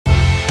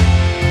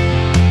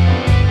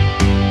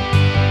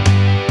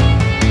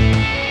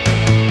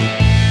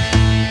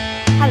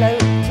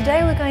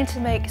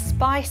make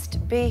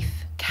spiced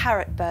beef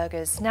carrot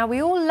burgers. Now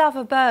we all love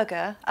a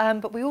burger,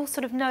 but we all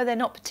sort of know they're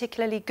not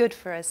particularly good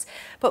for us.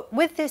 But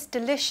with this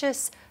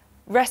delicious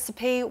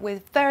recipe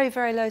with very,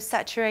 very low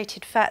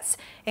saturated fats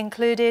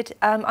included,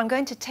 I'm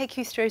going to take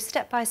you through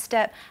step by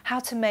step how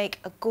to make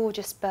a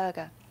gorgeous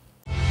burger.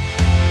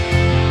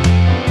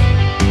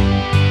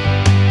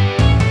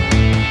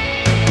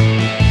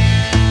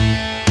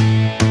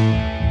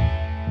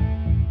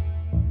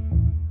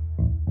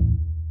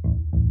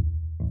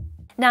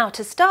 Now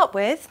to start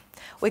with,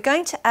 we're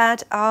going to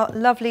add our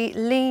lovely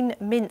lean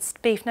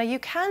minced beef. Now you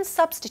can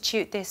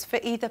substitute this for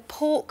either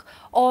pork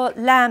or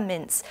lamb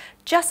mince.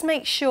 Just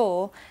make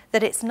sure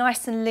that it's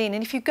nice and lean,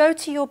 and if you go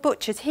to your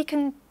butcher's, he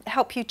can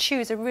help you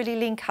choose a really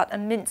lean cut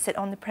and mince it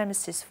on the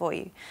premises for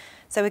you.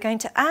 So we're going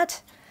to add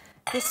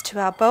this to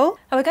our bowl.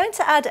 And we're going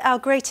to add our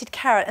grated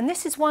carrot, and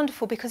this is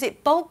wonderful because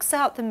it bulks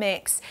out the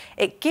mix.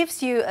 It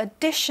gives you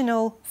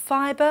additional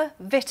fibre,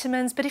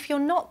 vitamins, but if you're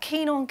not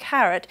keen on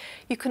carrot,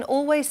 you can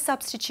always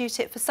substitute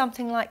it for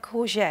something like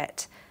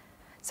courgette.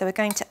 So we're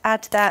going to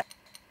add that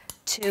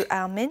to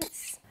our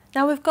mince.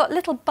 Now we've got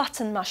little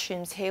button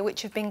mushrooms here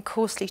which have been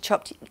coarsely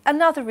chopped.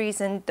 Another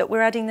reason that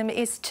we're adding them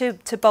is to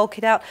bulk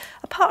it out,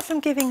 apart from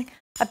giving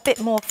a bit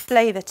more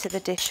flavour to the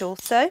dish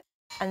also.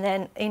 And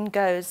then in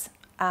goes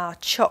our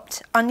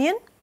chopped onion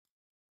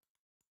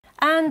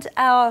and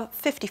our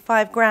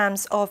 55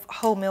 grams of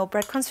wholemeal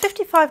breadcrumbs.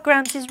 55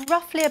 grams is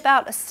roughly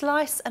about a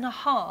slice and a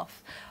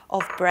half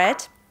of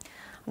bread.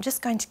 I'm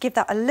just going to give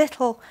that a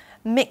little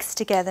mix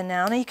together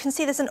now. Now you can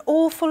see there's an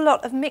awful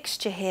lot of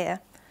mixture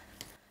here.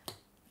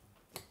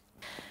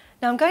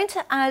 Now I'm going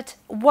to add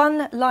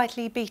one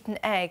lightly beaten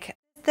egg.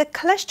 The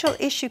cholesterol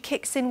issue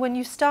kicks in when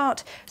you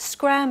start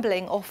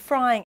scrambling or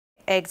frying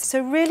eggs,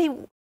 so really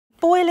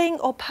boiling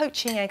or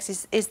poaching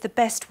eggs is the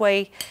best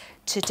way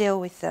to deal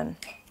with them.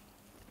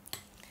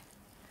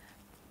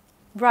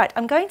 Right,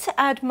 I'm going to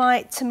add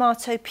my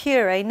tomato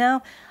puree.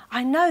 Now,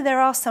 I know there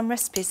are some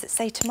recipes that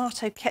say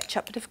tomato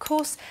ketchup, but of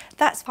course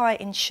that's high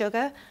in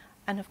sugar,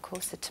 and of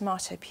course the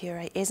tomato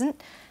puree isn't.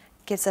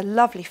 It gives a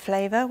lovely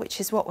flavour, which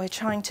is what we're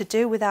trying to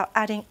do without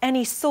adding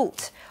any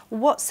salt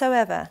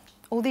whatsoever.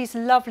 All these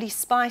lovely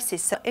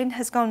spices. So in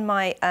has gone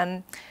my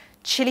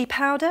chilli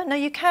powder. Now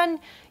you can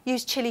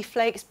use chilli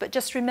flakes, but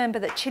just remember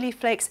that chilli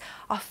flakes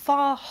are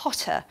far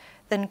hotter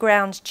than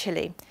ground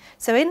chilli.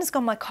 So in has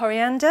gone my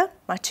coriander,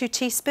 my 2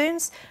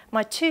 teaspoons,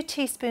 my 2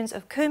 teaspoons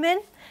of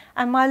cumin,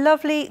 and my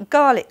lovely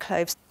garlic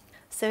cloves.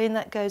 So in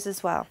that goes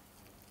as well.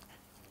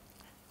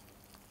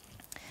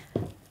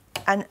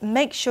 And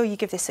make sure you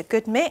give this a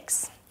good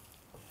mix.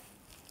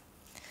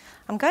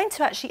 I'm going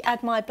to actually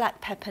add my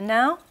black pepper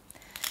now,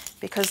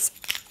 because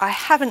I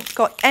haven't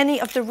got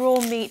any of the raw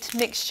meat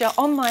mixture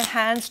on my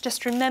hands.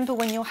 Just remember,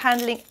 when you're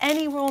handling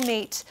any raw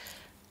meat,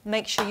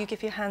 make sure you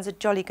give your hands a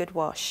jolly good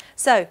wash.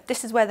 So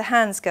this is where the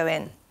hands go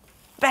in.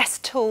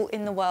 Best tool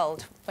in the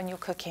world when you're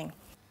cooking.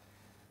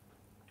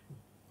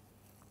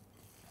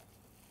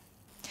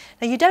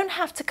 Now you don't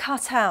have to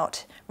cut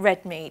out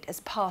red meat as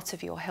part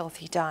of your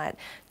healthy diet.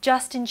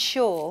 Just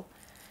ensure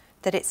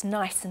that it's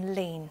nice and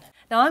lean.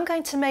 Now I'm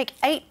going to make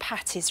 8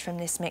 patties from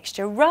this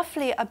mixture,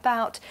 roughly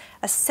about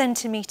 1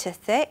 centimetre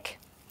thick.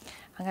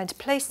 I'm going to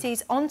place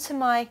these onto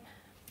my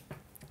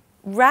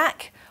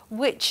rack,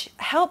 which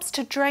helps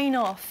to drain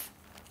off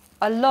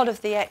a lot of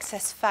the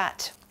excess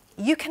fat.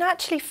 You can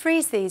actually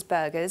freeze these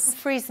burgers,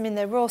 freeze them in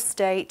their raw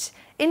state,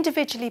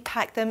 individually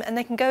pack them, and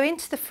they can go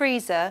into the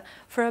freezer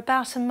for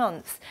about a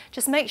month.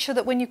 Just make sure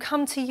that when you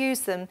come to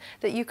use them,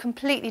 that you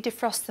completely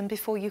defrost them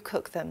before you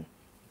cook them.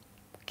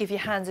 Give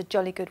your hands a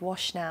jolly good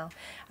wash now.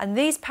 And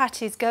these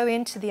patties go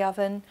into the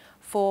oven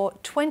for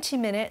 20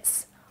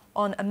 minutes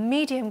on a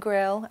medium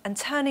grill and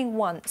turning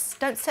once.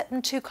 Don't set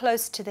them too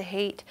close to the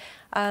heat,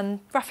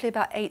 roughly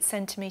about 8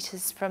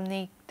 centimetres from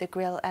the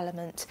grill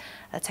element.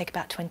 It'll take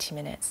about 20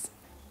 minutes.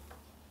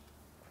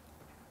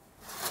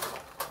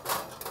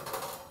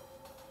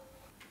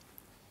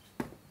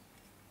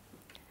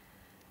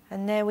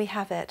 And there we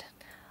have it,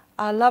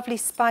 our lovely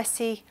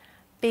spicy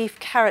beef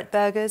carrot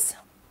burgers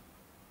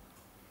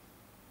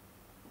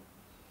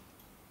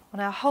on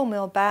our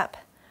wholemeal bap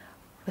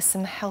with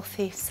some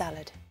healthy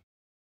salad.